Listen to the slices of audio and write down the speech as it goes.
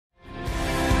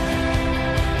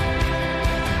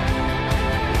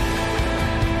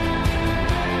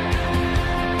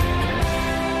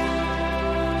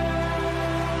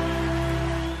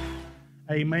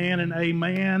Amen and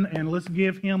amen. And let's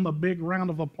give him a big round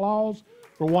of applause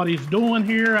for what he's doing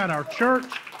here at our church,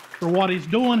 for what he's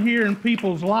doing here in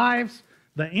people's lives.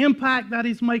 The impact that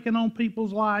he's making on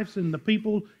people's lives and the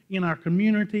people in our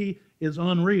community is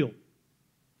unreal.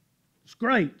 It's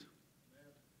great.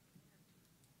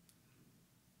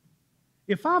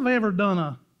 If I've ever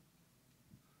done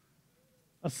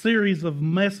a series of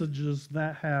messages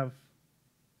that have,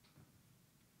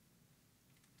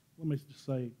 let me just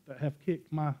say, that have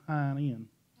kicked my hind end,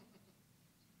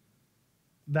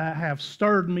 that have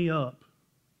stirred me up,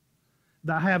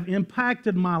 that have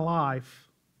impacted my life,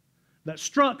 that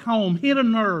struck home, hit a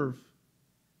nerve,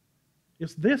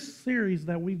 it's this series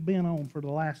that we've been on for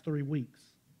the last 3 weeks.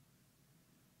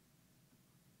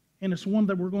 And it's one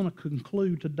that we're going to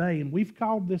conclude today. And we've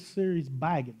called this series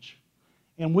Baggage.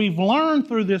 And we've learned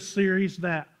through this series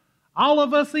that all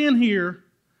of us in here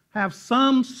have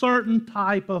some certain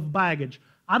type of baggage.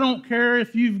 I don't care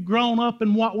if you've grown up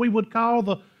in what we would call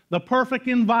the perfect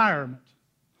environment,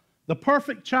 the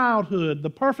perfect childhood, the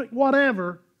perfect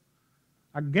whatever.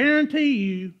 I guarantee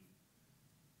you,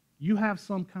 you have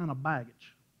some kind of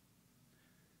baggage.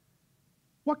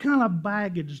 What kind of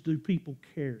baggage do people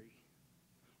carry?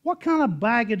 What kind of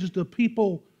baggage do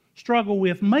people struggle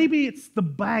with? Maybe it's the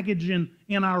baggage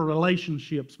in our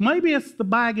relationships. Maybe it's the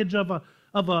baggage of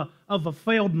a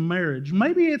failed marriage.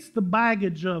 Maybe it's the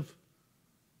baggage of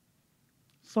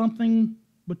something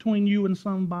between you and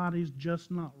somebody's just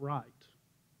not right.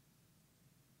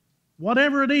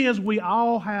 Whatever it is, we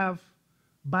all have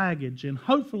baggage, and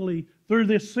hopefully through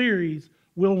this series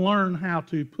we'll learn how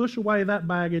to push away that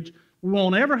baggage. We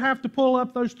won't ever have to pull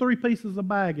up those 3 pieces of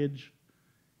baggage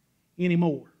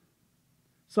anymore.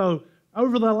 So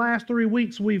over the last 3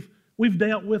 weeks we've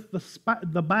dealt with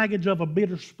the baggage of a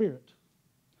bitter spirit.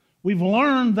 We've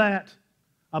learned that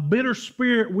a bitter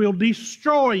spirit will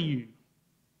destroy you.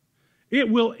 It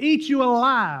will eat you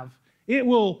alive. It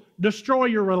will destroy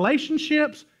your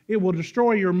relationships. It will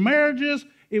destroy your marriages.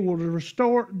 It will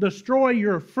destroy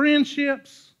your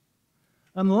friendships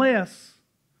unless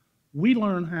we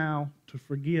learn how to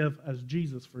forgive as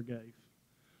Jesus forgave.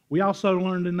 We also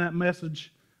learned in that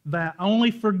message that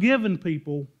only forgiven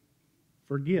people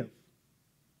forgive.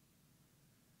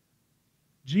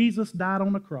 Jesus died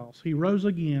on the cross. He rose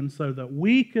again so that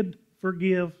we could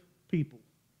forgive people.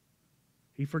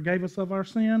 He forgave us of our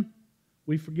sin.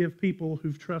 We forgive people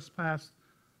who've trespassed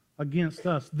against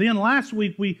us. Then last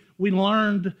week we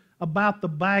learned about the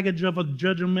baggage of a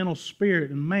judgmental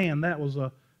spirit, and man, that was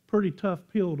a pretty tough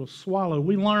pill to swallow.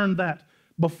 We learned that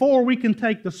before we can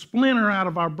take the splinter out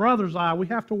of our brother's eye, we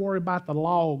have to worry about the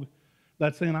log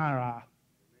that's in our eye.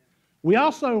 We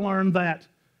also learned that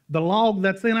the log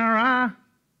that's in our eye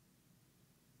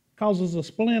causes a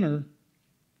splinter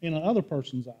in another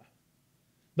person's eye.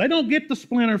 They don't get the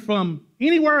splinter from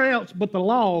anywhere else but the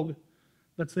log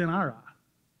that's in our eye.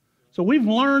 So we've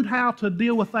learned how to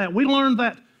deal with that. We learned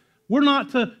that we're not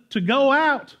to go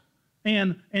out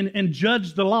and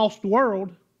judge the lost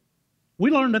world.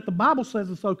 We learned that the Bible says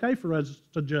it's okay for us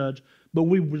to judge, but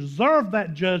we reserve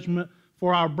that judgment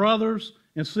for our brothers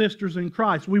and sisters in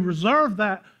Christ. We reserve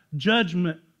that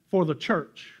judgment for the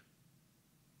church.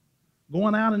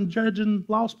 Going out and judging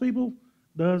lost people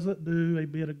doesn't do a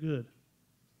bit of good.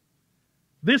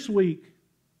 This week,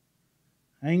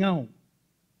 hang on.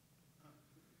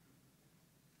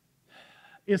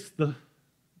 It's the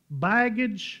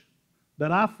baggage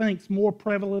that I think is more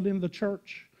prevalent in the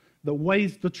church, that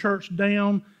weighs the church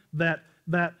down, that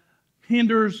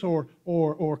hinders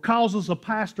or causes a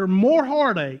pastor more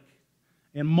heartache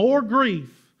and more grief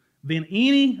than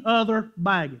any other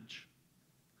baggage.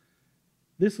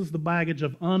 This is the baggage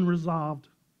of unresolved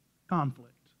conflict.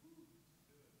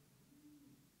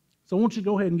 So I want you to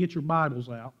go ahead and get your Bibles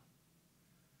out.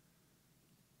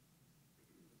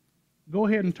 Go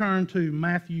ahead and turn to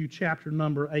Matthew chapter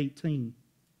number 18.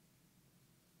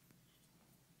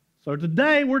 So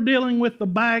today we're dealing with the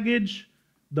baggage,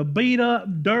 the beat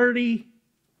up, dirty,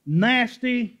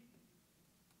 nasty,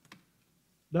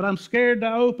 that I'm scared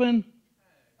to open,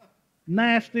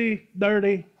 nasty,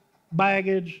 dirty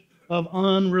baggage of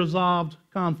unresolved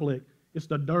conflict. It's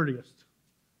the dirtiest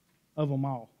of them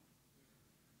all.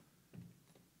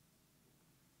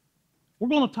 We're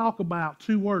going to talk about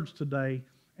 2 words today,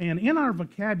 and in our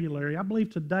vocabulary, I believe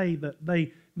today that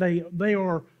they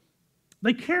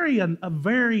carry a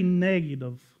very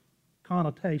negative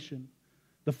connotation.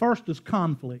 The first is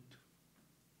conflict.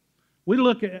 We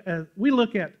look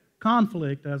at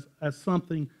conflict as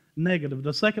something negative.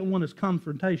 The second one is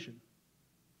confrontation.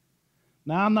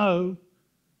 Now I know,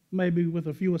 maybe with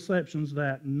a few exceptions,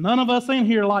 that none of us in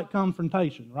here like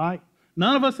confrontation, right?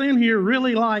 None of us in here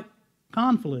really like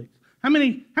conflicts. How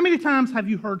many times have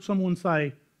you heard someone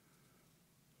say,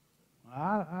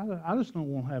 I just don't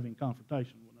want to have any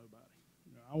confrontation with nobody.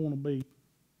 I want to be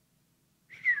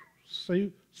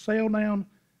sail down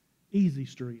easy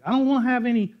street. I don't want to have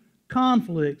any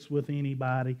conflicts with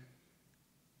anybody.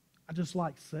 I just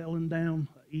like sailing down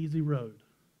an easy road.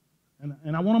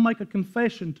 And I want to make a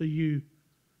confession to you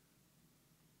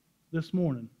this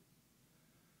morning.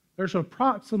 There's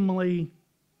approximately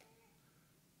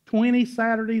 20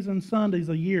 Saturdays and Sundays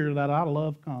a year that I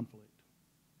love conflict.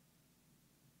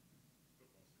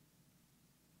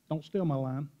 Don't steal my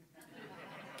line.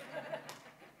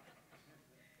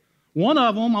 One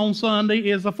of them on Sunday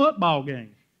is a football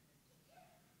game.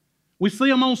 We see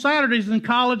them on Saturdays in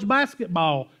college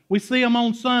basketball. We see them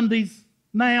on Sundays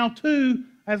now, too,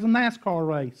 as a NASCAR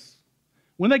race.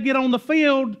 When they get on the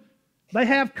field, they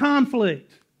have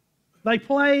conflict. They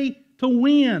play to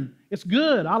win. It's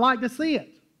good. I like to see it.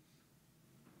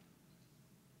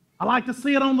 I like to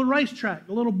see it on the racetrack,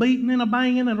 a little beating and a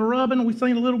banging and a rubbing. We've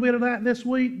seen a little bit of that this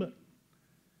week, but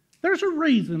there's a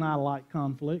reason I like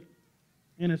conflict,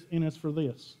 and it's for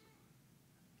this.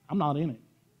 I'm not in it.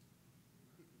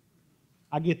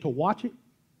 I get to watch it,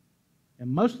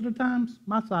 and most of the times,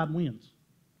 my side wins.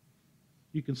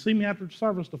 You can see me after the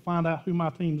service to find out who my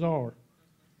teams are.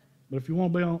 But if you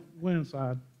want to be on the winning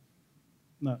side,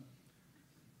 no.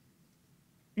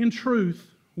 In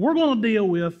truth, we're going to deal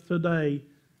with today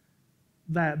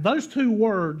that those two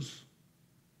words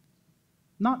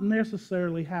not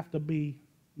necessarily have to be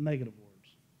negative words.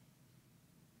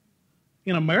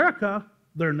 In America,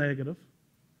 they're negative.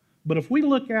 But if we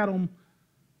look at them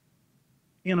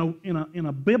in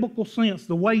a biblical sense,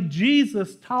 the way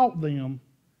Jesus taught them,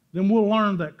 then we'll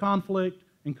learn that conflict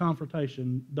and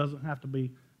confrontation doesn't have to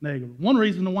be negative. One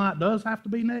reason why it does have to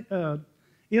be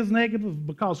is negative is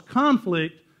because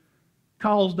conflict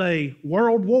caused a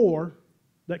world war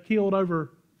that killed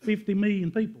over 50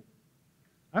 million people.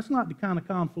 That's not the kind of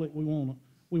conflict we want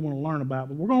to learn about.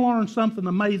 But we're going to learn something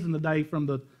amazing today from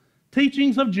the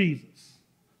teachings of Jesus,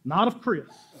 not of Chris.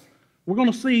 We're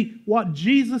going to see what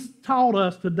Jesus taught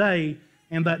us today,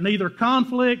 and that neither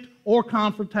conflict or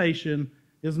confrontation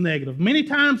is negative. Many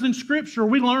times in Scripture,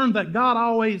 we learn that God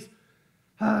always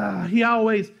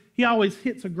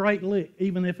hits a great lick,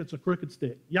 even if it's a crooked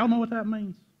stick. Y'all know what that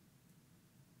means?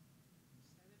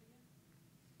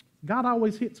 God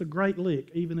always hits a great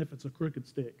lick, even if it's a crooked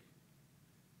stick.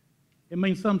 It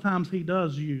means sometimes He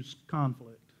does use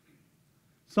conflict.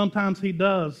 Sometimes He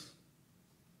does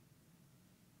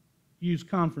use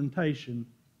confrontation.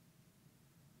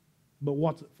 But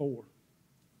what's it for?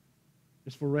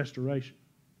 It's for restoration.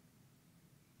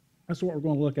 That's what we're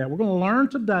going to look at. We're going to learn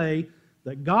today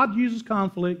that God uses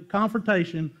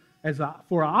confrontation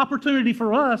for an opportunity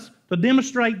for us to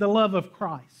demonstrate the love of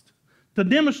Christ, to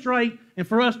demonstrate and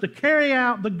for us to carry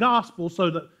out the gospel so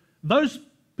that those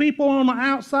people on the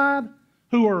outside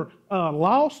who are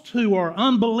lost, who are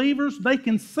unbelievers, they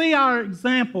can see our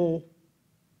example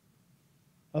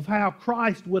of how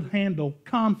Christ would handle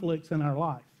conflicts in our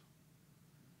life.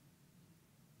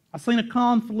 I seen a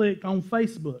conflict on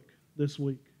Facebook this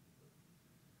week.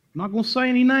 I'm not going to say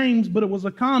any names, but it was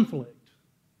a conflict.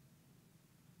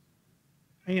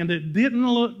 And it didn't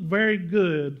look very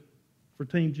good for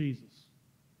Team Jesus.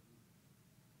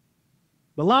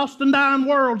 The lost and dying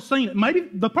world seen it. Maybe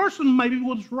the person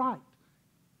was right,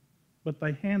 but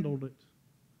they handled it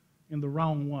in the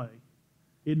wrong way.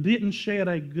 It didn't shed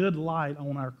a good light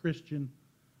on our Christian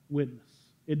witness.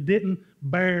 It didn't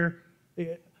bear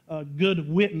a good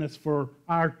witness for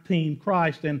our team,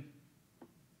 Christ. And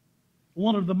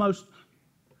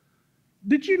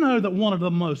did you know that one of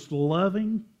the most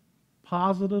loving,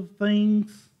 positive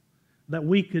things that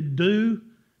we could do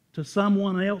to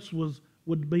someone else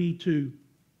would be to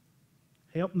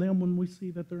help them when we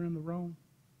see that they're in the wrong?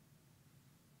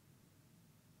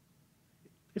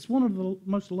 It's one of the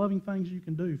most loving things you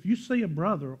can do. If you see a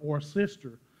brother or a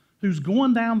sister who's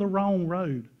going down the wrong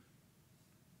road,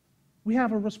 we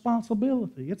have a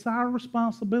responsibility. It's our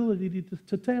responsibility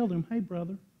to tell them, hey,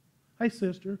 brother, hey,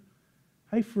 sister,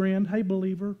 hey, friend, hey,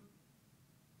 believer,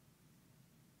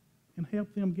 and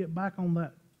help them get back on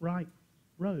that right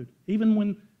road, even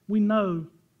when we know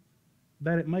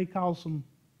that it may cause some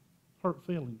hurt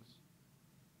feelings.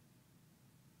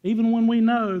 Even when we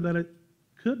know that it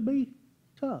could be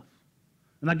tough.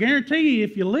 And I guarantee you,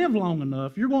 if you live long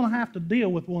enough, you're going to have to deal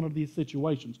with one of these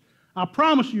situations. I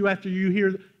promise you, after you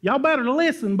hear, y'all better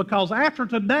listen, because after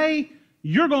today,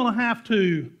 you're going to have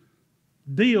to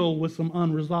deal with some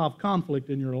unresolved conflict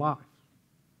in your life.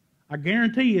 I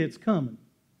guarantee you it's coming.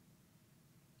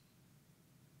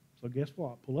 So guess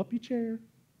what? Pull up your chair,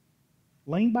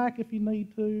 lean back if you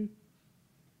need to,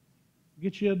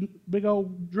 get you a big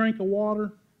old drink of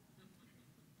water,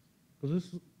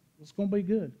 because it's going to be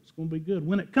good. It's going to be good.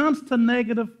 When it comes to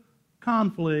negative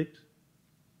conflict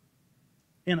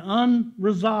and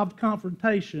unresolved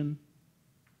confrontation,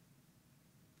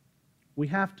 we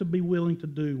have to be willing to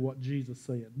do what Jesus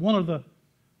said.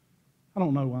 I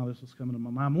don't know why this is coming to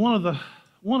my mind.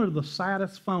 One of the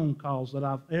saddest phone calls that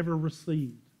I've ever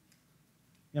received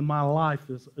in my life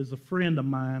is a friend of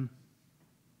mine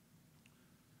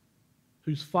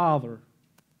whose father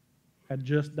had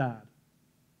just died.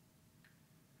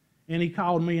 And he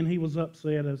called me and he was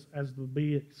upset as to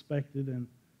be expected. And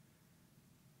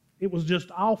it was just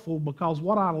awful because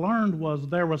what I learned was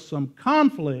there was some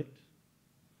conflict,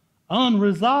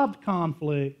 unresolved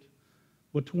conflict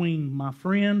between my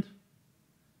friend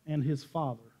and his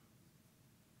father.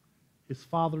 His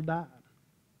father died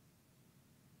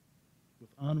with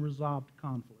unresolved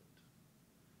conflict.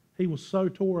 He was so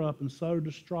tore up and so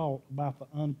distraught about the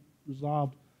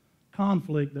unresolved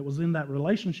conflict that was in that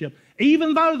relationship.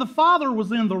 Even though the father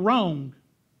was in the wrong,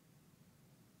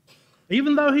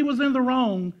 even though he was in the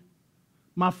wrong,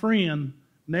 my friend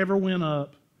never went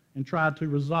up and tried to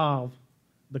resolve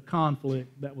the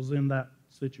conflict that was in that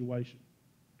situation.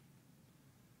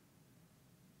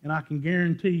 And I can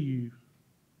guarantee you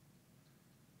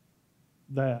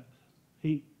that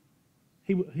he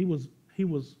was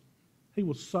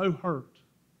so hurt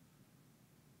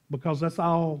because that's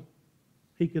all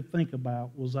he could think about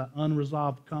was that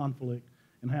unresolved conflict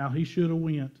and how he should have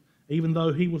went, even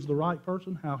though he was the right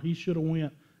person, how he should have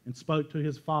went and spoke to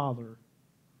his father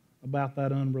about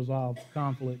that unresolved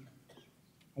conflict.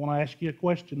 I want to ask you a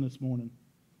question this morning.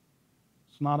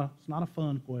 It's not a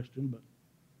fun question, but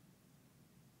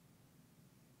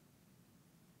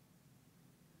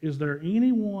is there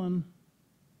anyone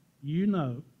you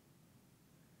know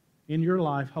in your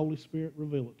life, Holy Spirit,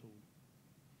 reveal it to them?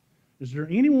 Is there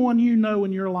anyone you know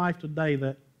in your life today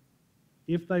that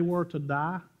if they were to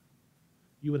die,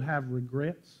 you would have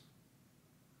regrets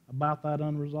about that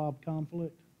unresolved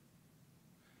conflict?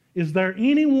 Is there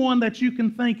anyone that you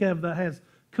can think of that has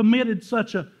committed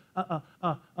such a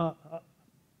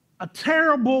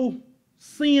terrible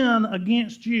sin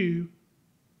against you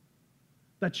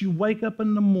that you wake up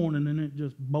in the morning and it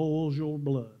just boils your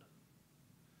blood?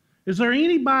 Is there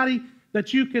anybody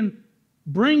that you can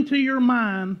bring to your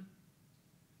mind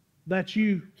that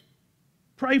you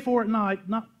pray for at night,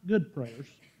 not good prayers?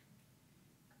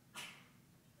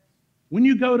 When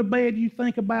you go to bed, you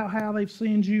think about how they've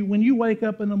sinned you. When you wake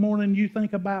up in the morning, you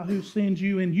think about who sinned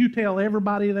you, and you tell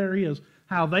everybody there is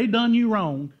how they done you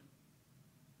wrong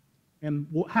and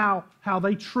how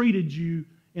they treated you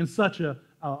in such a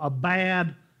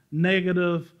bad,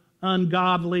 negative,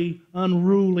 ungodly,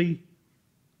 unruly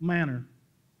manner.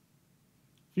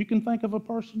 If you can think of a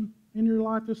person in your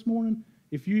life this morning,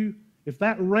 if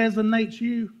that resonates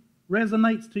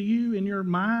to you in your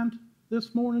mind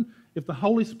this morning, if the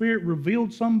Holy Spirit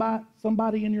revealed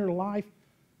somebody in your life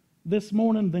this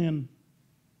morning, then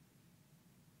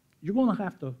you're going to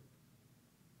have to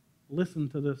listen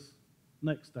to this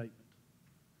next statement.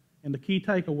 And the key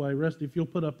takeaway, Rusty, if you'll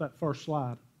put up that first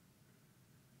slide.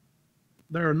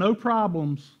 There are no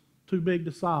problems too big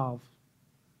to solve,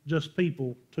 just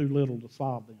people too little to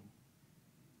solve them.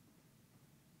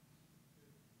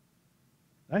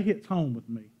 That hits home with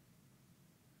me.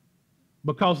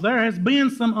 Because there has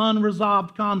been some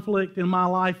unresolved conflict in my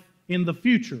life in the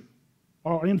future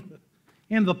or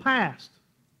in the past.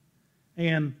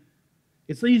 And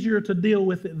it's easier to deal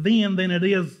with it then than it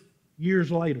is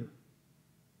years later.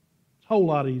 It's a whole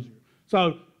lot easier.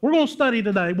 So we're going to study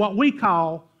today what we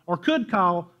call or could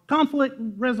call Conflict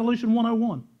Resolution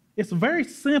 101. It's a very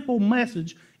simple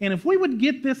message. And if we would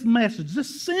get this message,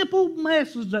 this simple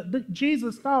message that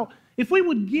Jesus taught, if we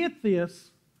would get this,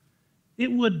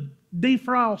 it would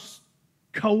defrost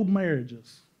cold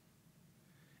marriages.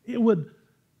 It would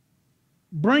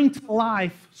bring to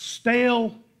life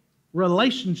stale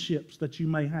relationships that you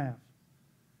may have.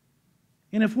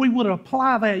 And if we would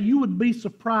apply that, you would be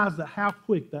surprised at how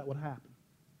quick that would happen.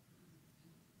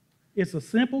 It's a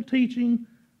simple teaching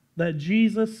that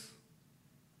Jesus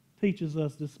teaches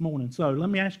us this morning. So let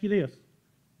me ask you this.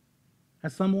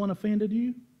 Has someone offended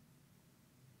you?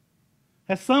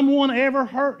 Has someone ever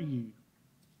hurt you?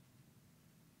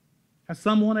 Has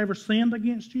someone ever sinned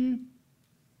against you?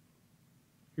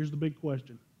 Here's the big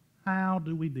question. How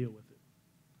do we deal with it?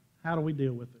 How do we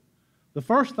deal with it? The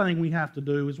first thing we have to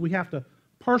do is we have to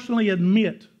personally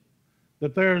admit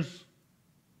that there's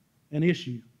an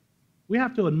issue. We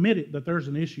have to admit it that there's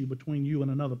an issue between you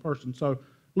and another person. So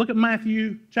Look at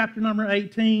Matthew chapter number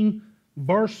 18,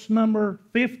 verse number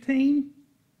 15.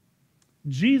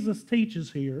 Jesus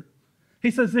teaches here. He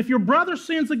says, if your brother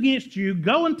sins against you,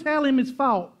 go and tell him his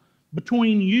fault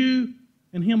between you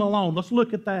and him alone. Let's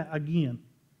look at that again.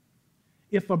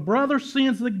 If a brother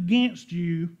sins against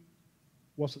you,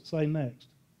 what's it say next?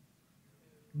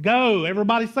 Go.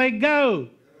 Everybody say go.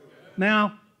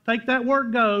 Now, take that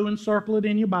word go and circle it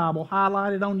in your Bible.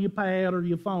 Highlight it on your pad or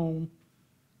your phone.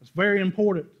 It's very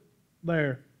important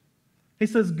there. He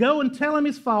says, go and tell him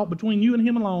his fault between you and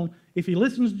him alone. If he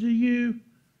listens to you,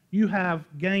 you have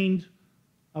gained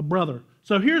a brother.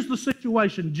 So here's the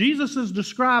situation. Jesus is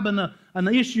describing an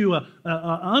issue, an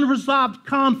unresolved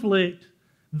conflict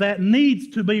that needs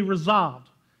to be resolved.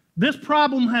 This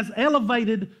problem has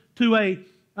elevated to a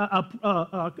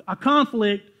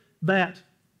conflict that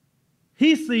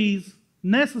he sees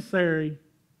necessary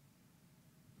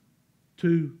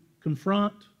to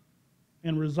confront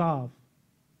and resolve.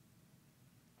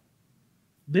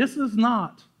 This is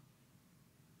not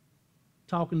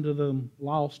talking to the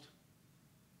lost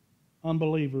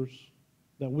unbelievers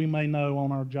that we may know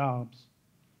on our jobs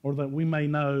or that we may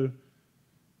know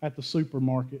at the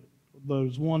supermarket,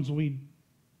 those ones we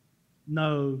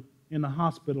know in the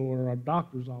hospital or our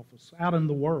doctor's office, out in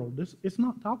the world. It's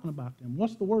not talking about them.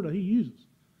 What's the word that he uses?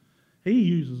 He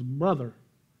uses brother.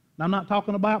 Now, I'm not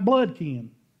talking about blood kin.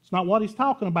 It's not what he's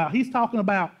talking about. He's talking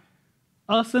about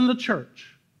us in the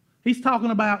church. He's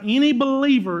talking about any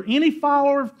believer, any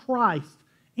follower of Christ,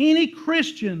 any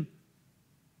Christian.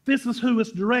 This is who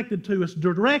it's directed to. It's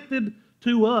directed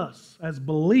to us as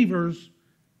believers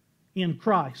in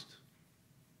Christ.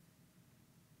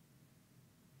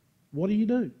 What do you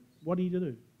do? What do you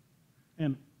do?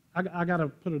 And I got to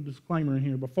put a disclaimer in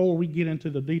here before we get into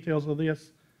the details of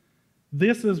this.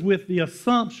 This is with the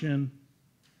assumption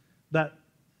that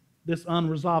this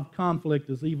unresolved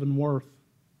conflict is even worth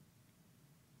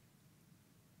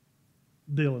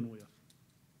dealing with.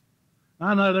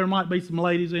 I know there might be some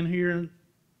ladies in here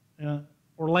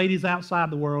or ladies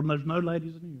outside the world, and there's no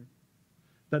ladies in here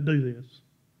that do this.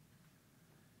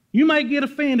 You may get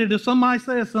offended if somebody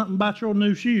says something about your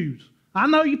new shoes. I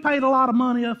know you paid a lot of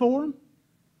money for them.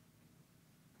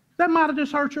 That might have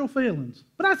just hurt your feelings.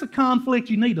 But that's a conflict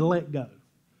you need to let go.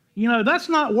 You know, that's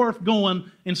not worth going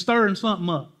and stirring something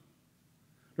up.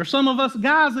 There's some of us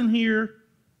guys in here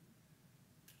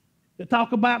that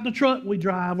talk about the truck we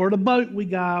drive or the boat we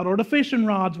got or the fishing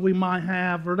rods we might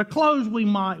have or the clothes we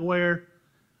might wear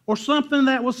or something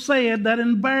that was said that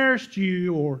embarrassed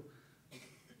you. Or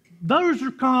those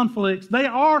are conflicts.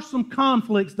 There are some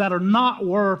conflicts that are not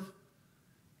worth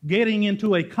getting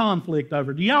into a conflict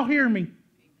over. Do y'all hear me?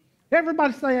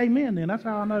 Everybody say amen then. That's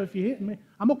how I know if you're hitting me.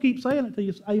 I'm going to keep saying it till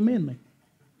you amen me.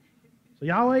 So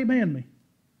y'all amen me.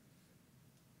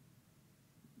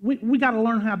 We got to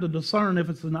learn how to discern if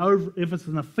it's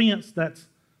an offense that's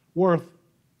worth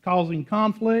causing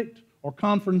conflict or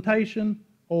confrontation,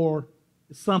 or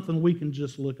it's something we can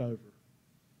just look over.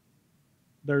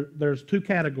 There's two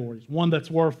categories. One that's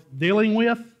worth dealing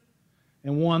with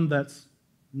and one that's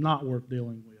not worth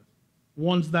dealing with.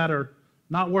 Ones that are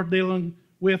not worth dealing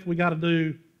with, we got to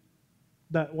do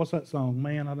that. What's that song?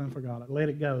 Man, I done forgot it. Let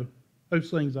It Go. Who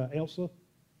sings that? Elsa? You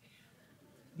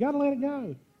got to let it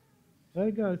go. Let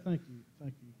it go. Thank you.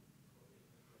 Thank you.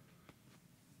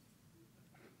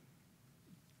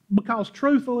 Because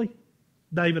truthfully,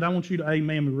 David, I want you to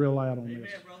amen me real loud on this.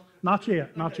 Brother. Not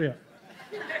yet. Not yet.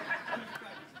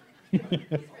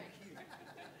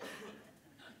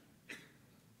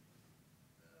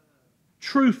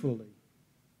 Truthfully,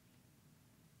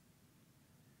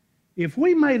 if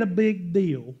we made a big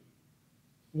deal,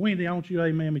 Wendy, I want you to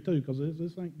amen me too, because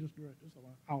this ain't just direct. This is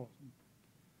all.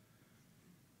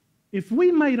 If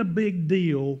we made a big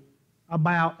deal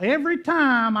about every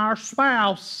time our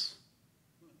spouse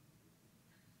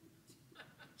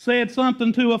said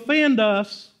something to offend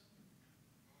us,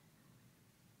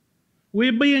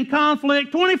 we'd be in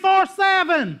conflict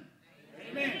 24/7.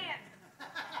 Amen.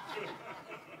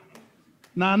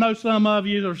 Now, I know some of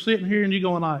you are sitting here and you're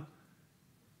going like,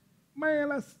 man,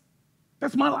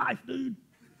 that's my life, dude.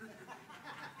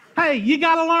 Hey, you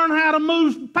got to learn how to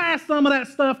move past some of that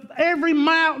stuff. Every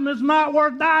mountain is not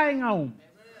worth dying on.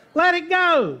 Let it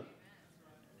go.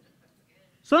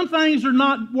 Some things are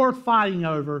not worth fighting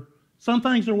over. Some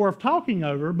things are worth talking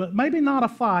over, but maybe not a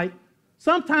fight.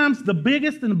 Sometimes the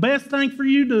biggest and the best thing for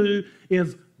you to do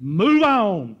is move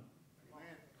on.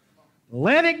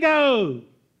 Let it go.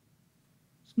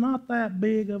 It's not that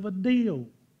big of a deal.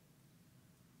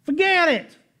 Forget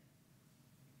it.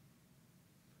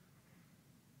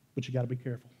 But you got to be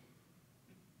careful.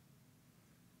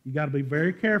 You got to be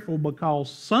very careful,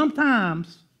 because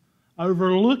sometimes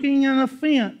overlooking an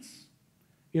offense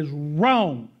is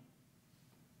wrong.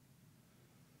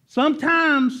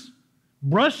 Sometimes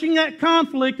brushing that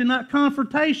conflict and that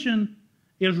confrontation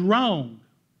is wrong.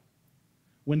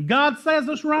 When God says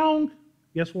it's wrong,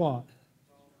 guess what?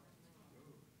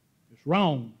 It's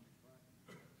wrong.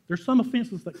 There's some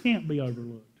offenses that can't be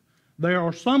overlooked. There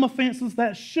are some offenses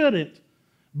that shouldn't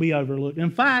be overlooked.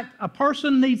 In fact, a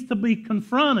person needs to be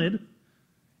confronted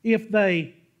if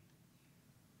they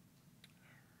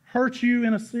hurt you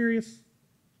in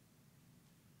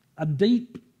a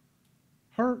deep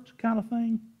hurt kind of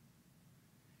thing.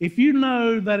 If you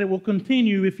know that it will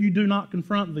continue if you do not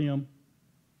confront them,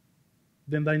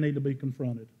 then they need to be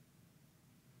confronted.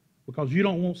 Because you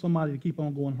don't want somebody to keep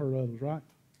on going and hurt others, right?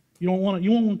 You don't want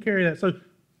to carry that. So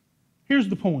here's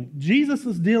the point. Jesus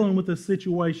is dealing with this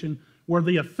situation where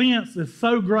the offense is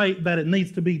so great that it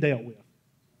needs to be dealt with.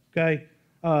 Okay?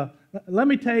 Let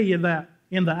me tell you that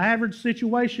in the average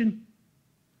situation,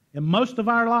 in most of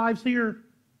our lives here,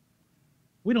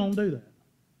 we don't do that.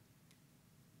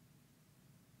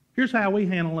 Here's how we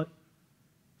handle it.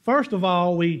 First of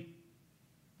all, we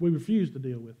refuse to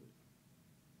deal with it.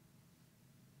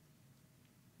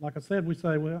 Like I said, we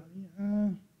say, well,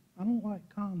 I don't like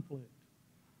conflict.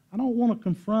 I don't want to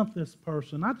confront this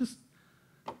person. I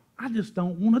just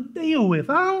don't want to deal with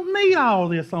it. I don't need all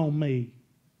this on me.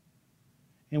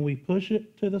 And we push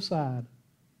it to the side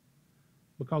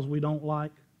because we don't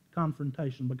like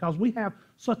confrontation, because we have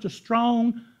such a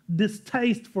strong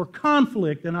distaste for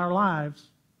conflict in our lives.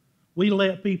 We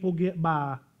let people get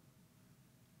by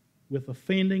with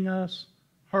offending us,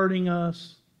 hurting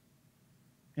us,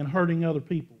 and hurting other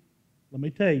people. Let me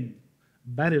tell you,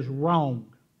 that is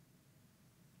wrong.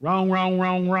 Wrong, wrong,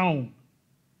 wrong, wrong.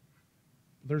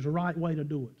 There's a right way to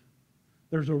do it.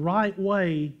 There's a right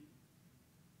way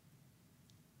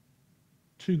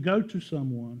to go to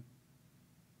someone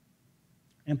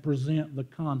and present the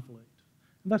conflict.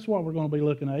 And that's what we're going to be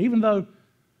looking at. Even though,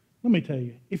 let me tell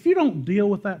you, if you don't deal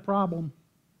with that problem,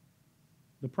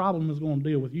 the problem is going to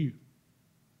deal with you.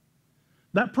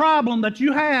 That problem that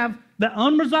you have, that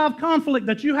unresolved conflict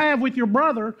that you have with your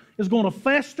brother is going to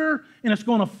fester, and it's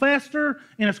going to fester,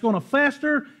 and it's going to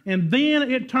fester, and then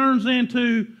it turns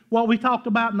into what we talked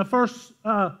about in the first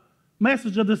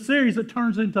message of this series. It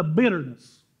turns into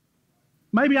bitterness.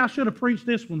 Maybe I should have preached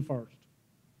this one first.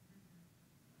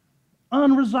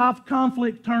 Unresolved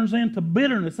conflict turns into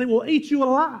bitterness. It will eat you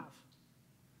alive.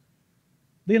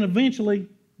 Then eventually,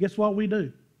 guess what we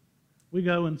do? We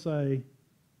go and say,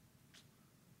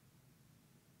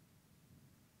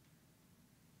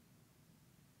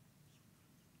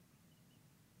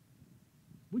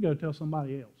 we go tell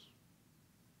somebody else.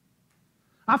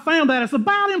 I found that it's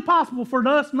about impossible for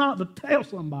us not to tell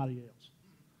somebody else.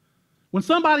 When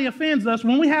somebody offends us,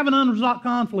 when we have an unresolved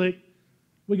conflict,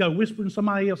 we go whisper in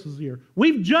somebody else's ear.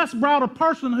 We've just brought a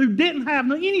person who didn't have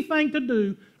anything to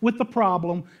do with the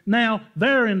problem. Now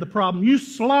they're in the problem. You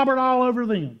slobbered all over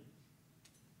them.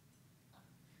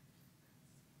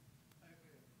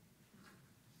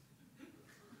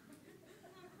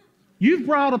 You've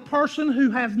brought a person who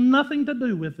has nothing to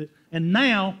do with it, and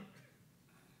now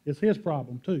it's his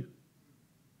problem too.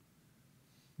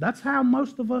 That's how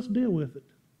most of us deal with it.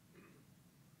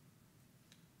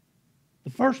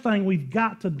 The first thing we've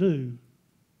got to do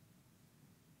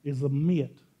is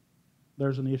admit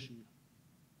there's an issue.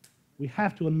 We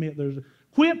have to admit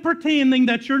quit pretending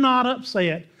that you're not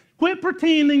upset. Quit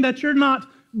pretending that you're not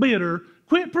bitter.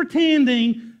 Quit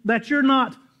pretending that you're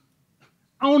not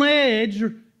on edge.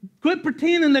 Quit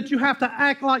pretending that you have to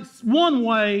act like one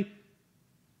way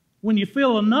when you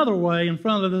feel another way in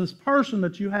front of this person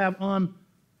that you have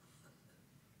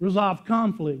unresolved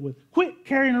conflict with. Quit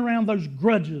carrying around those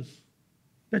grudges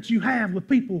that you have with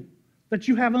people that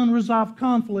you have unresolved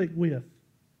conflict with.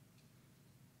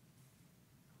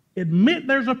 Admit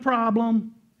there's a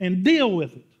problem and deal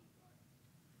with it.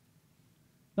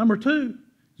 Number two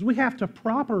is we have to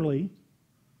properly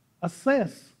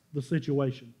assess the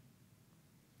situation.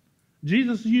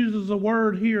 Jesus uses a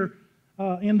word here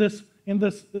in this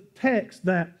text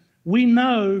that we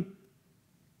know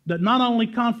that not only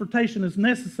confrontation is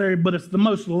necessary, but it's the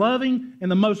most loving and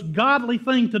the most godly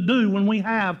thing to do when we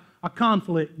have a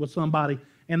conflict with somebody,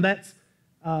 and that's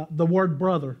the word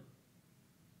brother.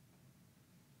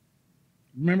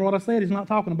 Remember what I said? He's not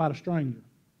talking about a stranger.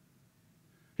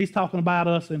 He's talking about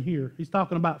us in here. He's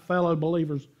talking about fellow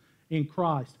believers in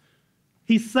Christ.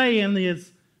 He's saying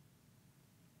is,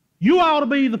 you ought to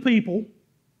be the people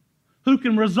who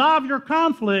can resolve your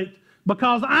conflict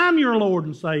because I'm your Lord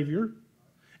and Savior.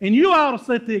 And you ought to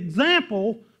set the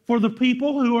example for the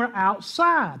people who are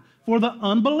outside, for the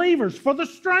unbelievers, for the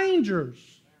strangers.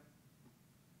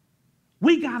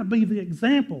 We got to be the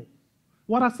example.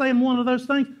 What I say in one of those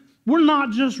things, we're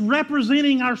not just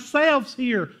representing ourselves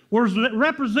here. We're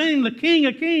representing the King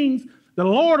of Kings, the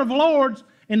Lord of Lords,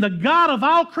 and the God of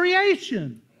all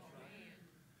creation.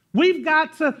 We've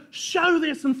got to show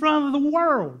this in front of the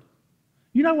world.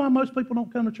 You know why most people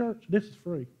don't come to church? This is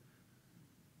free.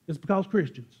 It's because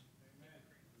Christians.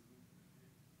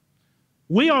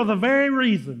 We are the very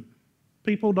reason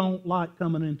people don't like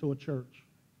coming into a church.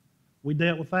 We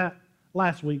dealt with that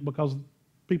last week because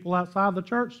people outside the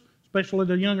church, especially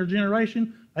the younger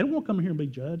generation, they don't want to come here and be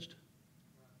judged.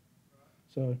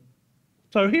 So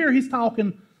here he's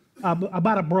talking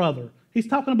about a brother. He's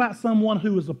talking about someone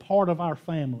who is a part of our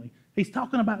family. He's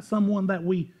talking about someone that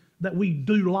we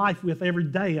do life with every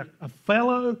day, a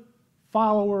fellow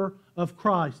follower of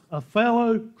Christ, a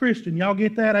fellow Christian. Y'all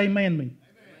get that? Amen me. Amen.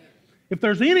 If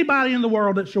there's anybody in the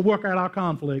world that should work out our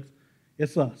conflicts,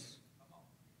 it's us.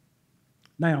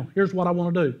 Now, here's what I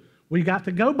want to do. We got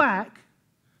to go back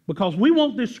because we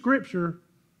want this scripture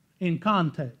in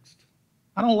context.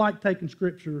 I don't like taking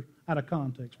scripture out of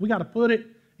context. We got to put it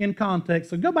in context.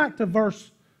 So go back to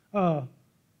verse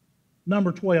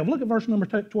number 12. Look at verse number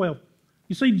 12.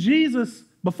 You see, Jesus,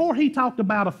 before he talked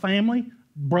about a family,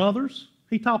 brothers,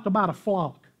 he talked about a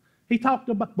flock.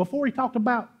 Before he talked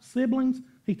about siblings,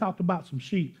 he talked about some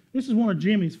sheep. This is one of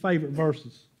Jimmy's favorite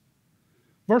verses.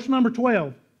 Verse number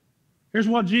 12. Here's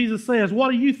what Jesus says.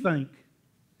 What do you think?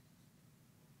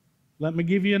 Let me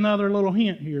give you another little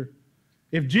hint here.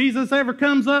 If Jesus ever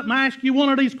comes up and asks you one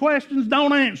of these questions,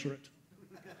 don't answer it.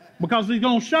 Because he's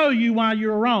going to show you why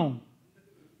you're wrong.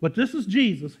 But this is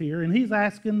Jesus here, and he's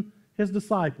asking his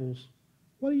disciples,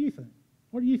 what do you think?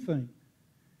 What do you think?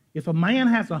 If a man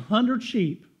has 100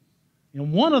 sheep,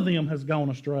 and one of them has gone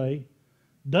astray,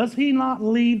 does he not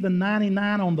leave the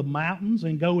 99 on the mountains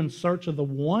and go in search of the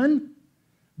one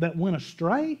that went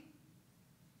astray?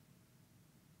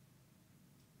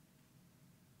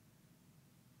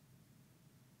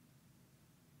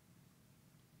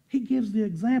 He gives the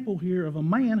example here of a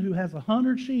man who has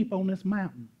 100 sheep on this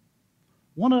mountain.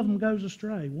 One of them goes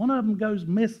astray. One of them goes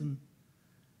missing.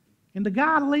 And the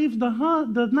guy leaves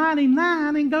the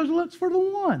 99 and goes and looks for the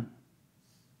one.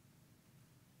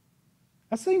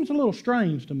 That seems a little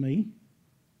strange to me.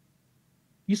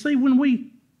 You see, when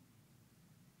we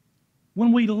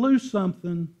lose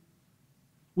something,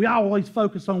 we always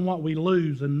focus on what we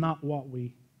lose and not what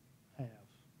we have.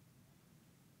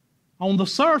 On the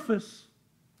surface,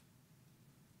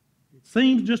 it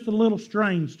seems just a little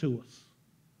strange to us.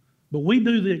 But we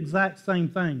do the exact same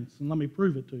things, and let me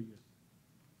prove it to you.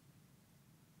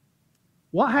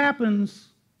 What happens?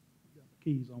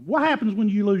 Keys on. What happens when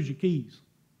you lose your keys?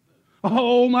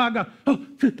 Oh my God! Oh,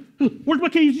 where's my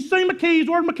keys? You see my keys?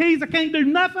 Where's my keys? I can't do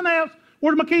nothing else.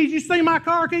 Where's my keys? You see my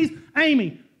car keys?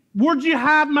 Amy, where'd you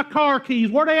hide my car keys?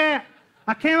 Where they at?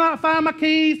 I cannot find my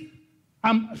keys.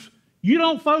 You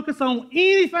don't focus on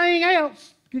anything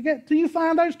else till you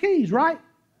find those keys, right?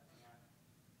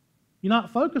 You're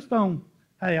not focused on,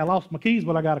 hey, I lost my keys,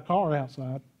 but I got a car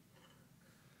outside.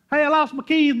 Hey, I lost my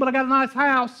keys, but I got a nice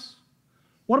house.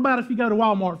 What about if you go to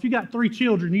Walmart? If you got 3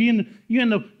 children, you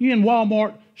in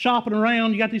Walmart shopping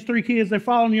around, you got these 3 kids, they're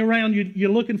following you around,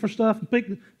 you're looking for stuff, and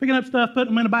picking up stuff,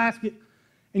 putting them in a basket,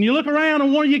 and you look around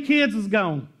and one of your kids is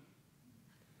gone.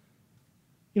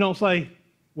 You don't say,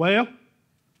 well,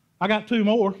 I got 2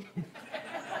 more.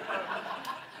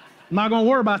 I'm not going to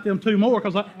worry about them 2 more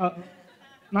because I'm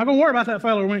not going to worry about that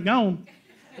fellow who went gone.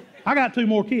 I got 2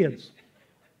 more kids.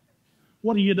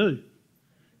 What do?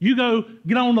 You go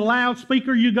get on the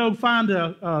loudspeaker, you go find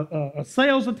a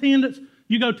sales attendant,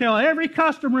 you go tell every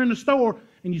customer in the store,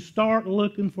 and you start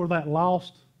looking for that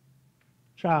lost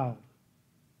child.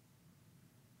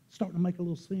 It's starting to make a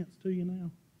little sense to you now.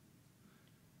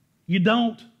 You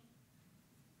don't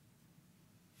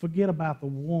forget about the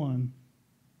one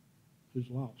who's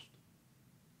lost.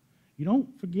 You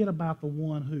don't forget about the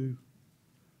one who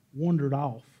wandered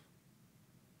off.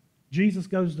 Jesus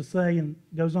goes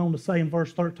on to say in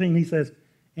verse 13, he says,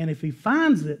 and if he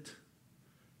finds it,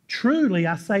 truly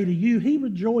I say to you, he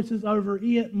rejoices over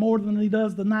it more than he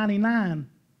does the 99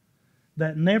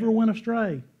 that never went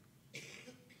astray.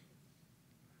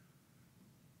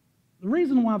 The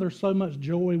reason why there's so much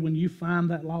joy when you find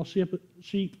that lost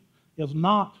sheep is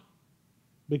not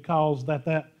because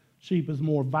that sheep is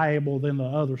more valuable than the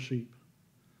other sheep.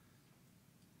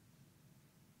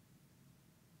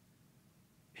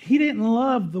 He didn't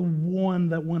love the one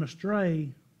that went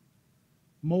astray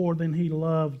more than he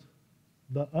loved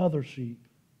the other sheep.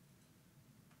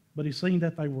 But he seen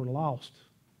that they were lost.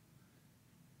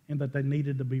 and that they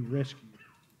needed to be rescued.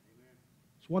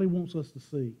 It's what he wants us to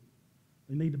see.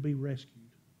 They need to be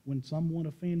rescued. When someone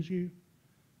offends you,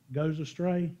 goes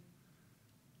astray,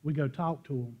 we go talk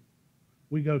to them.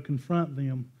 We go confront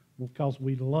them because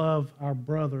we love our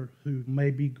brother who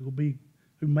maybe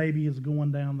is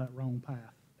going down that wrong path,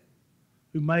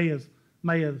 who may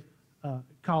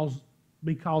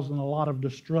be causing a lot of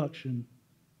destruction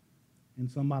in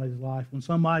somebody's life. When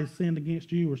somebody's sinned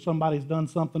against you or somebody's done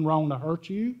something wrong to hurt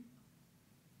you,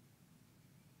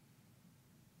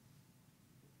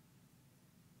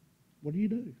 what do?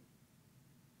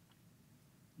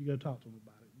 You go talk to them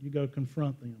about it. You go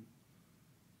confront them.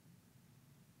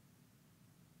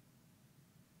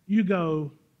 You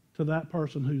go to that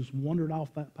person who's wandered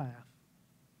off that path,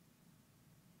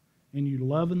 and you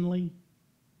lovingly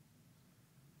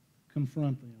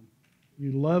confront them.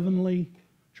 You lovingly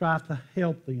try to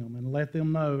help them and let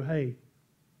them know, hey,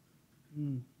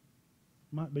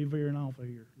 might be veering off of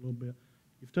here a little bit.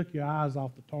 You've took your eyes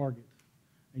off the target,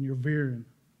 and you're veering.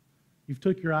 You've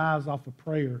took your eyes off of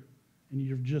prayer, and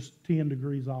you're just 10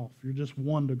 degrees off. You're just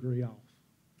 1 degree off.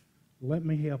 Let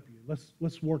me help you.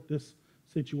 Let's work this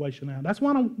situation out. That's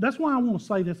why I want to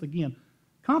say this again.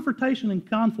 Confrontation and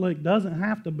conflict doesn't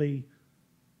have to be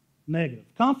negative.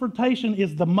 Confrontation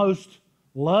is the most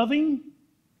loving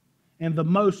and the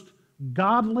most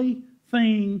godly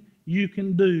thing you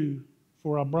can do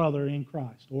for a brother in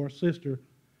Christ or a sister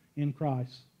in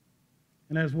Christ.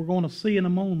 And as we're going to see in a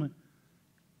moment,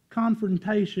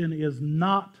 confrontation is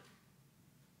not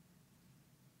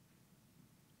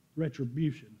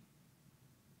retribution.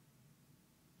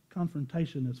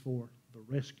 Confrontation is for the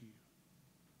rescue,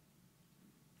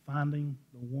 finding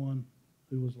the one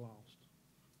who was lost.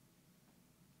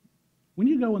 When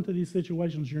you go into these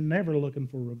situations, you're never looking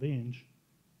for revenge.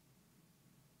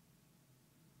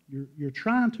 You're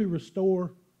trying to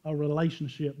restore a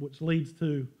relationship, which leads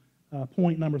to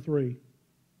point number 3.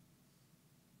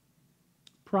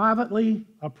 Privately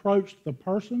approach the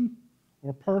person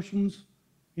or persons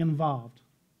involved.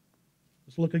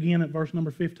 Let's look again at verse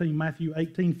number 15, Matthew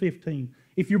 18:15.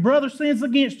 If your brother sins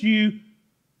against you,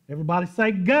 everybody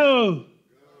say, go.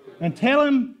 And tell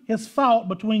him his fault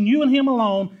between you and him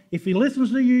alone. If he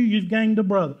listens to you, you've gained a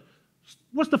brother.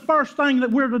 What's the first thing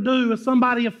that we're to do if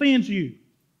somebody offends you?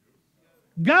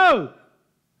 Go.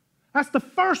 That's the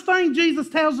first thing Jesus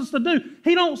tells us to do.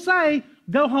 He don't say,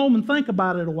 go home and think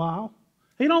about it a while.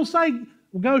 He don't say,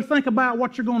 well, go think about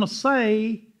what you're going to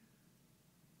say.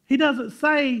 He doesn't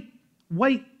say,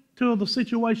 wait till the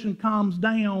situation calms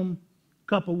down a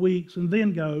couple weeks and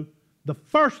then go. The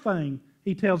first thing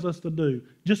he tells us to do,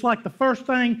 just like the first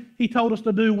thing he told us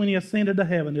to do when he ascended to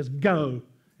heaven, is go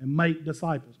and make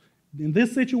disciples. In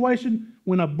this situation,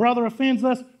 when a brother offends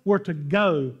us, we're to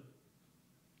go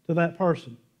to that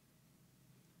person.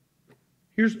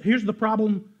 Here's the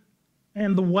problem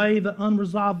and the way the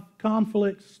unresolved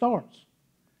conflict starts.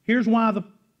 Here's why the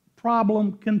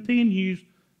problem continues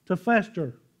to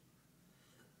fester.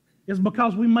 It's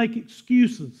because we make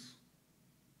excuses.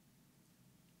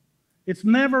 It's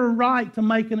never right to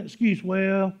make an excuse.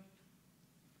 Well,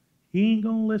 he ain't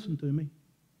going to listen to me.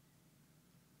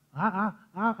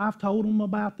 I've told him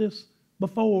about this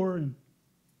before, and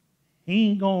he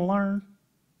ain't going to learn.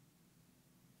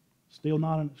 Still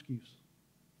not an excuse.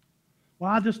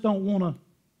 Well, I just don't want to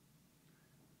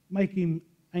make him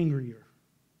angrier.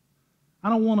 I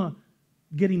don't want to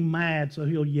get him mad so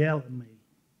he'll yell at me.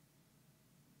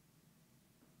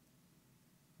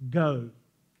 Go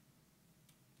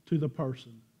to the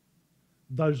person.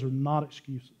 Those are not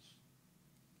excuses.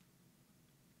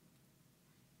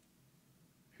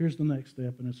 Here's the next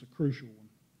step, and it's a crucial one.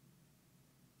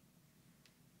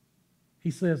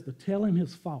 He says to tell him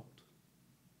his fault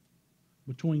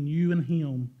between you and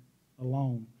him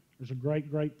alone. There's a great,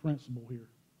 great principle here.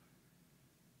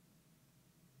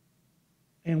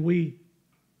 And we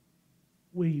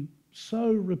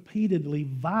so repeatedly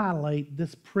violate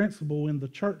this principle in the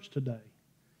church today.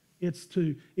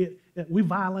 We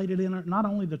violate it in not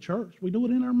only the church, we do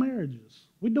it in our marriages.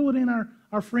 We do it in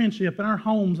our friendship, in our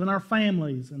homes, in our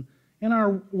families, and in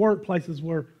our workplaces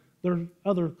where there are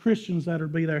other Christians that are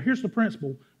be there. Here's the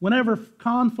principle. Whenever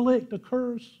conflict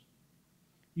occurs,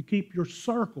 you keep your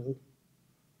circle,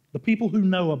 the people who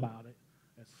know about it,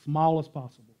 as small as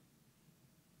possible.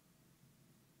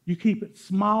 You keep it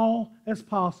small as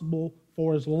possible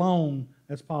for as long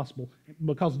as possible.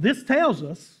 Because this tells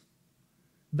us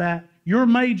that your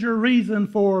major reason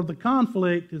for the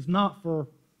conflict is not for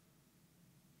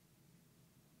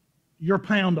your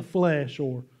pound of flesh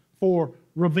or for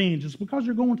revenge. It's because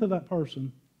you're going to that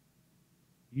person.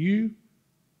 You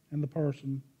and the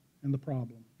person and the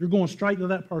problem. You're going straight to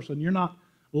that person. You're not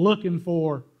looking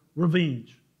for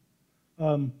revenge.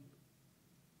 You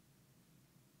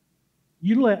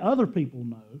let other people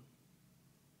know,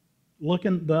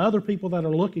 the other people that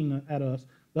are looking at us,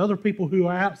 the other people who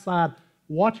are outside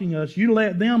watching us, you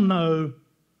let them know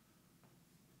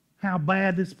how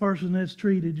bad this person has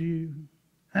treated you,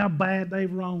 how bad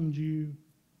they've wronged you,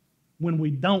 when we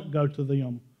don't go to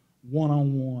them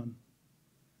one-on-one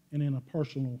and in a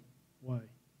personal way.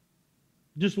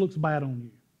 It just looks bad on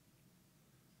you.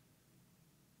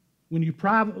 When you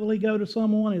privately go to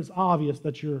someone, it's obvious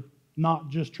that you're not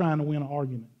just trying to win an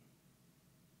argument.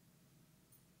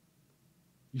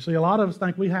 You see, a lot of us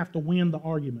think we have to win the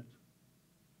argument.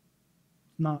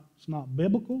 It's not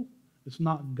biblical, it's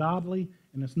not godly,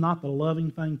 and it's not the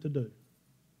loving thing to do.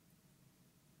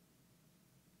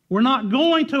 We're not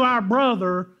going to our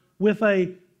brother with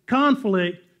a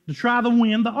conflict to try to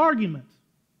win the argument.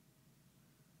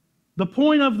 The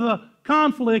point of the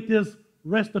conflict is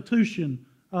restitution,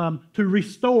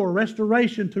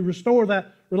 restoration, to restore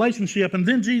that relationship. And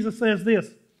then Jesus says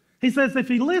this. He says, if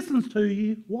he listens to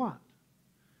you, what?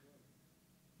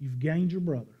 You've gained your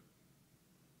brother.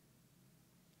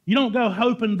 You don't go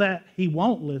hoping that he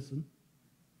won't listen.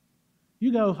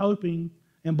 You go hoping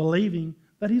and believing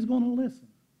that he's going to listen,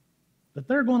 that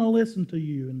they're going to listen to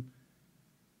you. And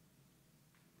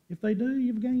if they do,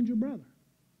 you've gained your brother.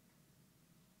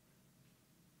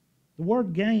 The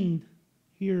word gained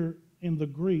here in the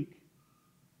Greek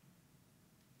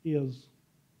is,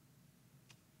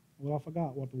 well, I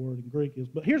forgot what the word in Greek is,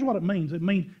 but here's what it means. It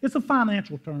means, it's a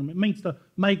financial term. It means to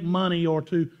make money or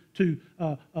to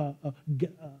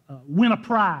win a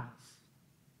prize.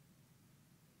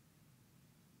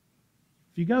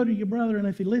 If you go to your brother and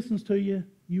if he listens to you,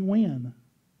 you win.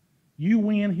 You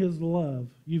win his love.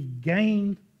 You've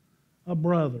gained a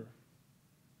brother.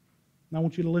 Now I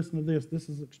want you to listen to this. This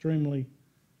is extremely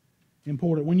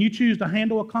important. When you choose to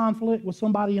handle a conflict with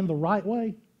somebody in the right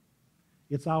way,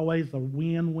 it's always a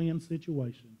win-win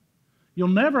situation. You'll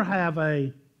never have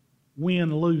a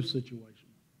win-lose situation.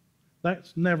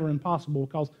 That's never impossible,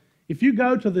 because if you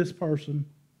go to this person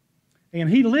and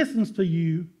he listens to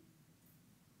you,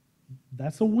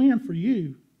 that's a win for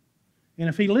you. And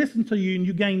if he listens to you and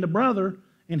you gain the brother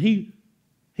and he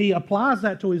applies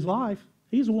that to his life,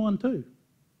 he's won too.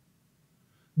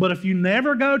 But if you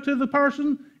never go to the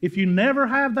person, if you never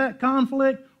have that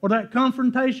conflict or that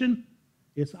confrontation,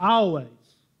 it's always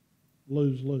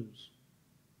lose-lose.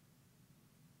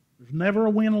 There's never a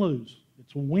win-lose.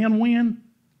 It's a win-win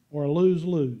or a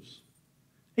lose-lose.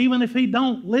 Even if he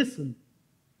don't listen,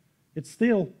 it's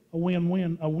still a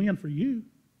win-win, a win for you,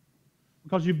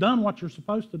 because you've done what you're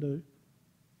supposed to do.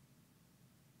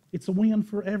 It's a win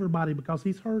for everybody because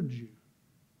he's heard you.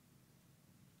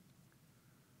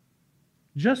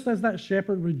 Just as that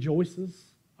shepherd rejoices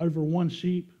over one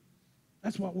sheep,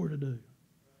 that's what we're to do.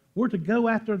 We're to go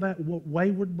after that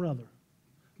wayward brother,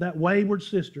 that wayward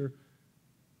sister,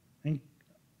 and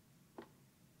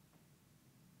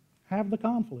have the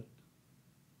conflict.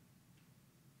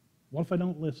 What if they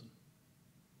don't listen?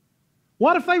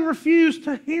 What if they refuse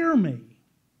to hear me?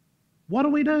 What do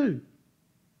we do?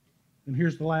 And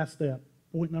here's the last step,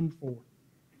 point number 4.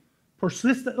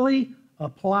 Persistently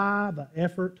apply the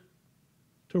effort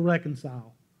to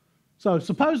reconcile. So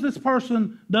suppose this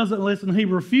person doesn't listen. He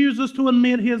refuses to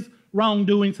admit his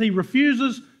wrongdoings. He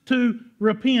refuses to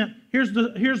repent.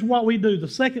 Here's what we do. The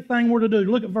second thing we're to do.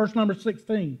 Look at verse number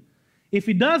 16. If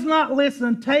he does not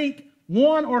listen, take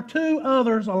 1 or 2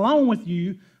 others along with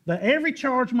you, that every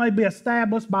charge may be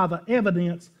established by the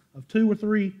evidence of 2 or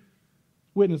 3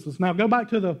 witnesses. Now go back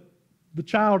to the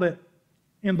child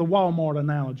in the Walmart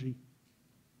analogy.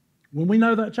 When we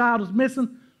know that child is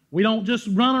missing, we don't just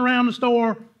run around the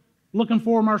store looking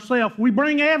for them ourselves. We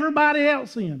bring everybody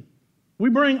else in. We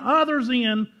bring others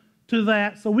in to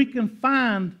that so we can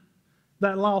find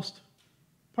that lost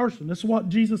person. This is what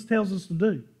Jesus tells us to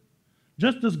do.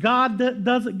 Just as God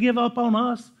doesn't give up on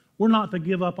us, we're not to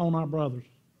give up on our brothers.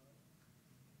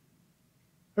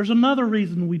 There's another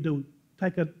reason we do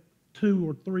take 2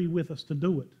 or 3 with us to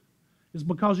do it. It's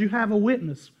because you have a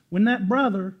witness. When that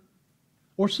brother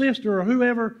or sister or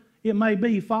whoever it may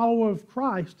be, follower of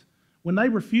Christ, when they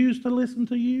refuse to listen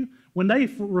to you, when they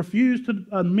refuse to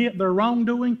admit their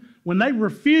wrongdoing, when they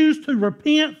refuse to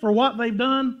repent for what they've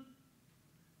done,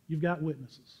 you've got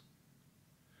witnesses.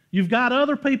 You've got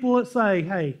other people that say,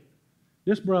 hey,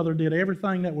 this brother did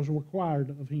everything that was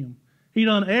required of him. He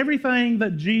done everything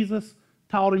that Jesus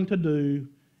taught him to do,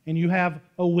 and you have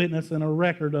a witness and a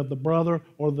record of the brother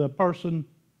or the person,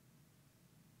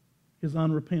 his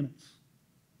unrepentance.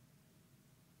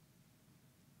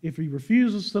 if he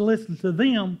refuses to listen to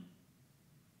them,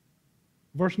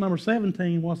 verse number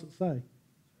 17, what's it say?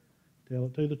 Tell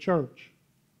it to the church.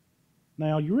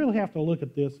 Now, you really have to look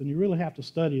at this, and you really have to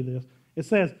study this. It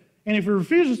says, and if he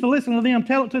refuses to listen to them,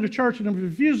 tell it to the church, and if he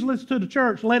refuses to listen to the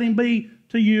church, let him be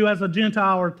to you as a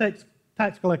Gentile or tax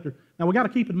collector. Now, we've got to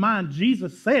keep in mind,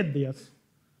 Jesus said this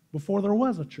before there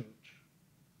was a church.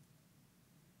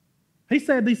 He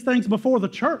said these things before the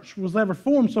church was ever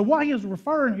formed. So what he is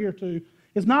referring here to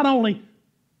is not only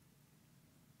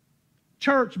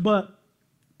church, but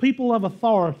people of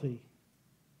authority,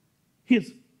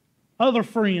 his other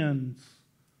friends,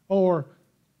 or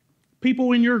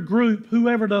people in your group,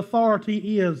 whoever the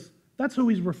authority is. That's who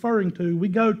he's referring to. We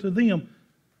go to them.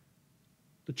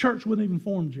 The church wasn't even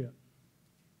formed yet.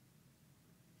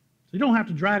 So you don't have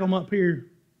to drag them up here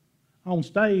on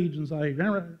stage and say, you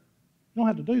don't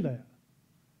have to do that.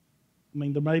 I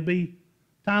mean, there may be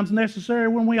times necessary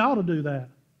when we ought to do that.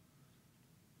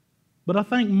 But I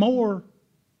think more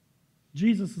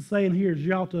Jesus is saying here is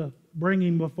you ought to bring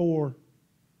him before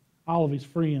all of his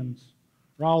friends,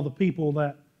 or all the people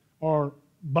that are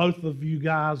both of you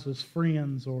guys as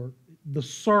friends, or the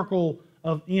circle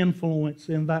of influence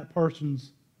in that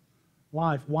person's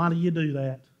life. Why do you do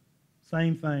that?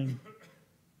 Same thing.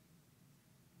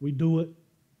 We do it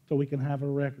so we can have a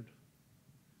record.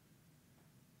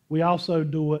 We also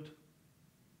do it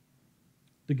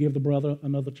to give the brother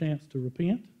another chance to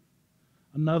repent,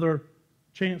 another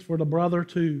chance for the brother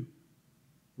to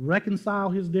reconcile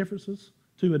his differences,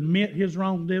 to admit his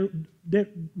wrongdoings.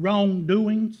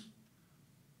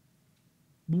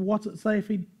 But what's it say if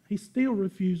he still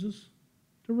refuses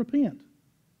to repent?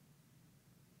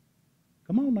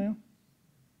 Come on now.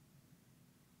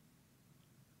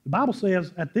 The Bible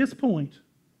says at this point,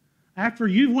 after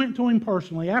you've went to him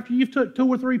personally, after you've took 2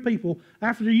 or 3 people,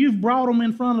 after you've brought them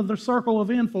in front of their circle of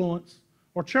influence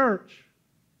or church,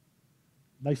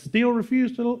 they still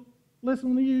refuse to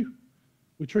listen to you,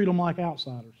 we treat them like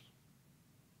outsiders.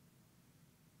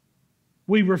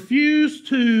 We refuse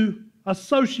to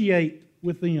associate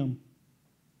with them.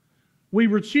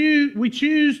 We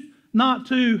choose not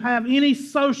to have any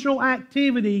social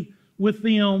activity with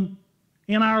them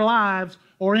in our lives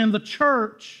or in the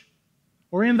church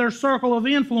or in their circle of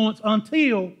influence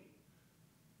until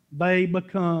they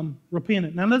become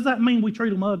repentant. Now, does that mean we treat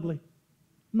them ugly?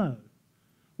 No.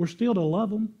 We're still to love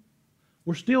them.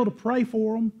 We're still to pray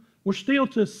for them. We're still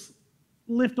to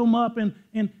lift them up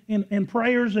in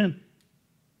prayers, and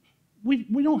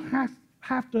we don't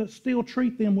have to still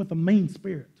treat them with a mean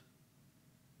spirit.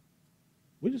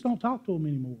 We just don't talk to them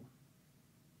anymore.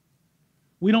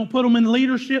 We don't put them in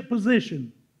leadership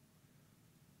position.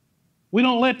 We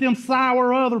don't let them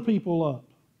sour other people up.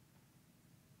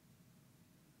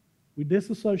 We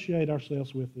disassociate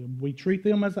ourselves with them. We treat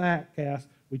them as outcasts.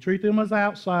 We treat them as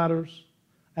outsiders,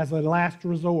 as a last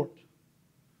resort.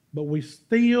 But we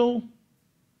still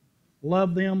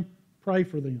love them, pray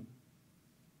for them.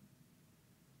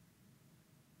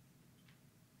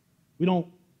 We don't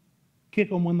kick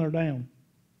them when they're down.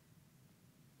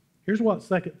 Here's what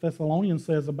 2 Thessalonians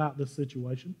says about this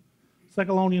situation. 2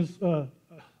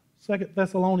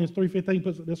 Thessalonians 3:15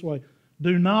 puts it this way.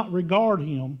 Do not regard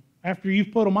him, after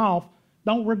you've put him off,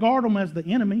 don't regard him as the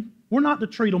enemy. We're not to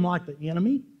treat him like the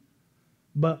enemy,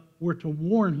 but we're to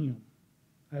warn him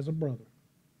as a brother.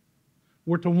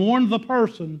 We're to warn the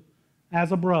person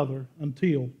as a brother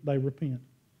until they repent.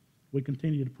 We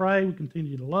continue to pray, we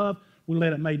continue to love, we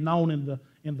let it made known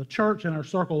in the church and our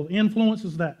circle of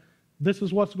influences that this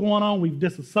is what's going on. We've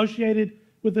disassociated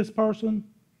with this person.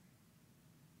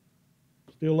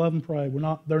 Still love and pray.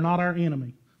 They're not our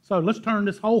enemy. So let's turn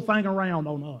this whole thing around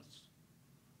on us.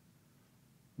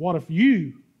 What if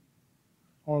you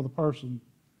are the person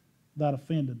that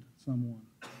offended someone?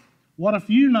 What if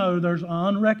you know there's an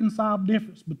unreconciled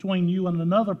difference between you and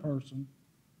another person,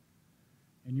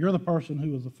 and you're the person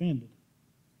who was offended?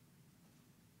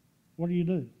 What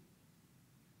do?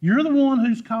 You're the one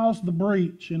who's caused the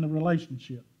breach in the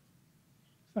relationship.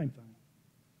 Same thing.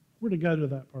 We're to go to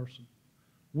that person.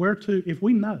 If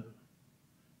we know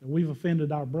that we've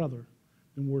offended our brother,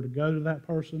 then we're to go to that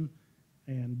person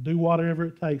and do whatever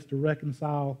it takes to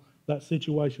reconcile that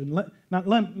situation.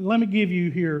 Let me give you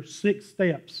here 6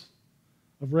 steps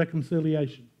of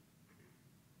reconciliation.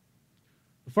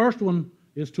 The first one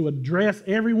is to address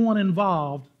everyone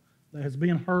involved that has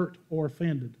been hurt or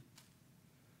offended.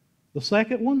 The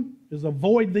second one is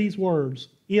avoid these words,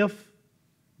 if,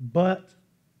 but,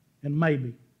 and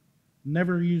maybe.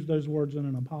 Never use those words in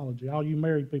an apology. All you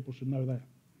married people should know that.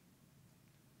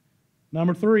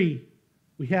 Number 3,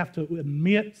 we have to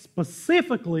admit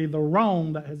specifically the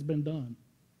wrong that has been done.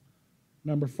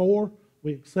 Number 4,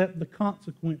 we accept the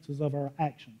consequences of our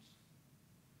actions.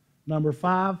 Number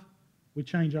 5, we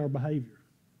change our behavior.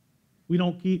 We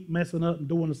don't keep messing up and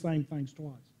doing the same things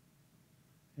twice.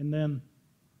 And then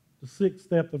the 6th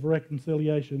step of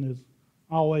reconciliation is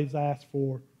always ask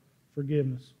for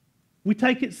forgiveness. We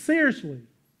take it seriously.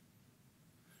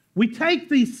 We take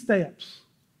these steps.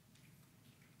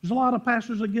 There's a lot of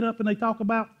pastors that get up and they talk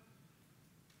about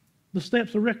the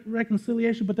steps of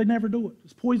reconciliation, but they never do it.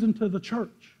 It's poison to the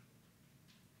church.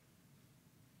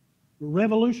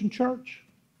 Revolution Church,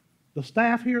 the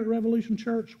staff here at Revolution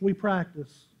Church, we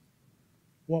practice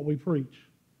what we preach.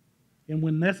 And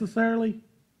when necessary,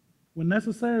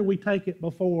 we take it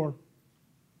before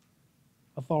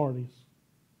authorities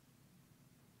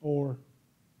or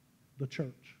the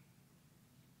church.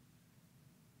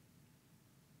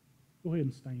 Go ahead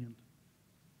and stand.